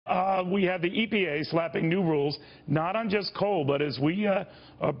we have the EPA slapping new rules, not on just coal, but as we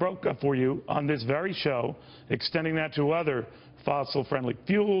broke up for you on this very show, extending that to other fossil-friendly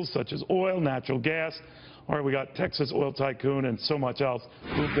fuels such as oil, natural gas. All right, we got Texas oil tycoon and so much else.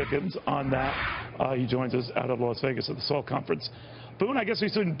 Boone Pickens on that. He joins us out of Las Vegas at the SALT conference. Boone, I guess we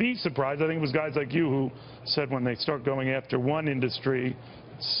shouldn't be surprised. I think it was guys like you who said when they start going after one industry,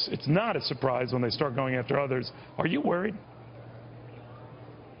 it's not a surprise when they start going after others. Are you worried?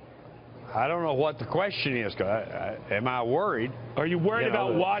 I don't know what the question is. Am I worried? Are you worried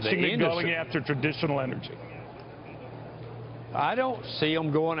about Washington going after traditional energy? I don't see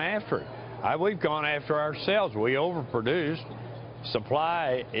them going after it. We've gone after ourselves. We overproduced.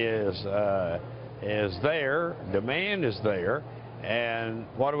 Supply is there. Demand is there. And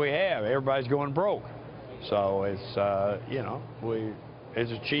what do we have? Everybody's going broke. So it's,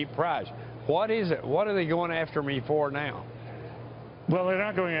 it's a cheap price. What is it? What are they going after me for now? Well, they're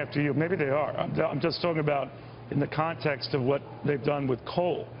not going after you. Maybe they are. I'm just talking about in the context of what they've done with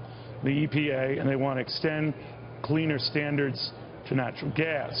coal, the EPA, and they want to extend cleaner standards to natural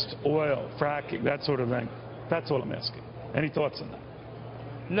gas, to oil, fracking, that sort of thing. That's what I'm asking. Any thoughts on that?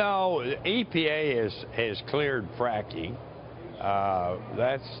 No, the EPA has cleared fracking.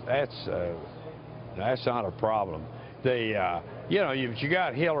 That's not a problem. You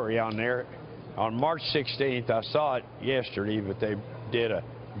got Hillary on there. On March 16th, I saw it yesterday, but they did a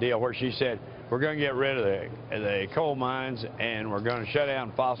deal where she said, we're going to get rid of the coal mines and we're going to shut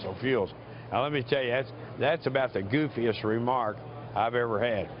down fossil fuels. Now, let me tell you, that's about the goofiest remark I've ever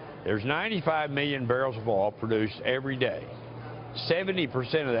had. There's 95 million barrels of oil produced every day. 70%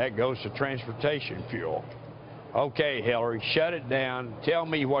 of that goes to transportation fuel. Okay, Hillary, shut it down. Tell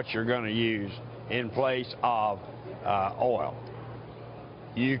me what you're going to use in place of oil.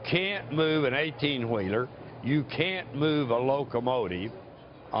 You can't move an 18-wheeler. You can't move a locomotive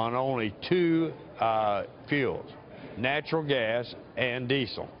on only two fuels, natural gas and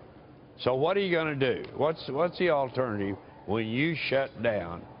diesel. So what are you going to do? What's the alternative when you shut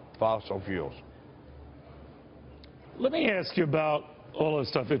down fossil fuels? Let me ask you about all this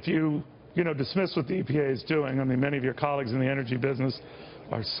stuff. If you dismiss what the EPA is doing, I mean, many of your colleagues in the energy business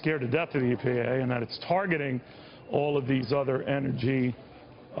are scared to death of the EPA and that it's targeting all of these other energy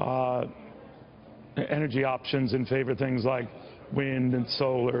options in favor of things like wind and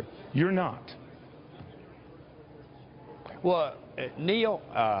solar. You're not. Well, Neil,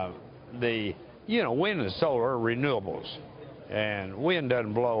 wind and solar are renewables, and wind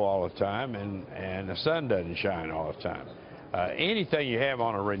doesn't blow all the time, and the sun doesn't shine all the time. Anything you have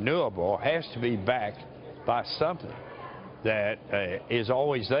on a renewable has to be backed by something that is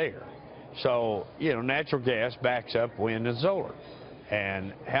always there. So, natural gas backs up wind and solar.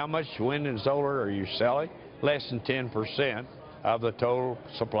 And how much wind and solar are you selling? Less than 10% of the total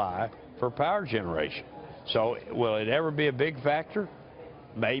supply for power generation. So will it ever be a big factor?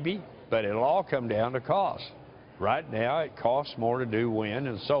 Maybe, but it'll all come down to cost. Right now, it costs more to do wind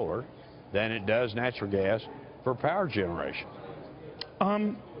and solar than it does natural gas for power generation.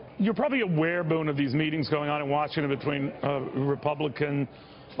 You're probably aware, Boone, of these meetings going on in Washington between Republican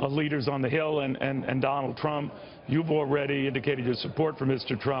leaders on the Hill and Donald Trump. You've already indicated your support for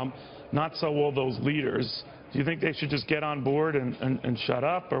Mr. Trump. Not so all those leaders. Do you think they should just get on board and shut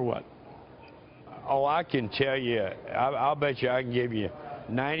up, or what? Oh, I can tell you, I'll bet you I can give you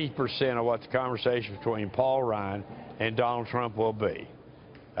 90% of what the conversation between Paul Ryan and Donald Trump will be.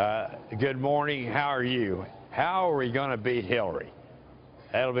 Good morning, how are you? How are we going to beat Hillary?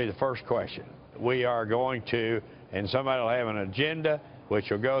 That'll be the first question. We are going to, and somebody will have an agenda, which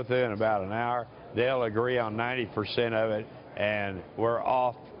will go through in about an hour. They'll agree on 90% of it, and we're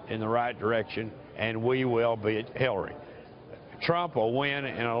off in the right direction, and we will beat Hillary. Trump will win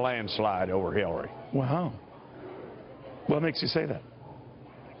in a landslide over Hillary. Wow. What makes you say that?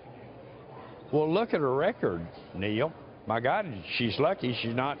 Well, look at her record, Neil. My God, she's lucky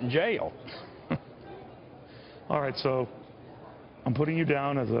she's not in jail. All right, so I'm putting you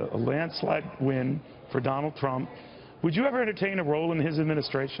down as a landslide win for Donald Trump. Would you ever entertain a role in his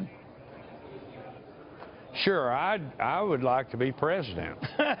administration? Sure, I would like to be president.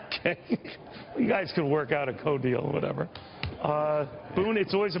 Okay. You guys could work out a co-deal or whatever. Boone,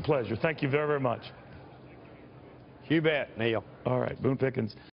 it's always a pleasure. Thank you very, very much. You bet, Neil. All right, Boone Pickens.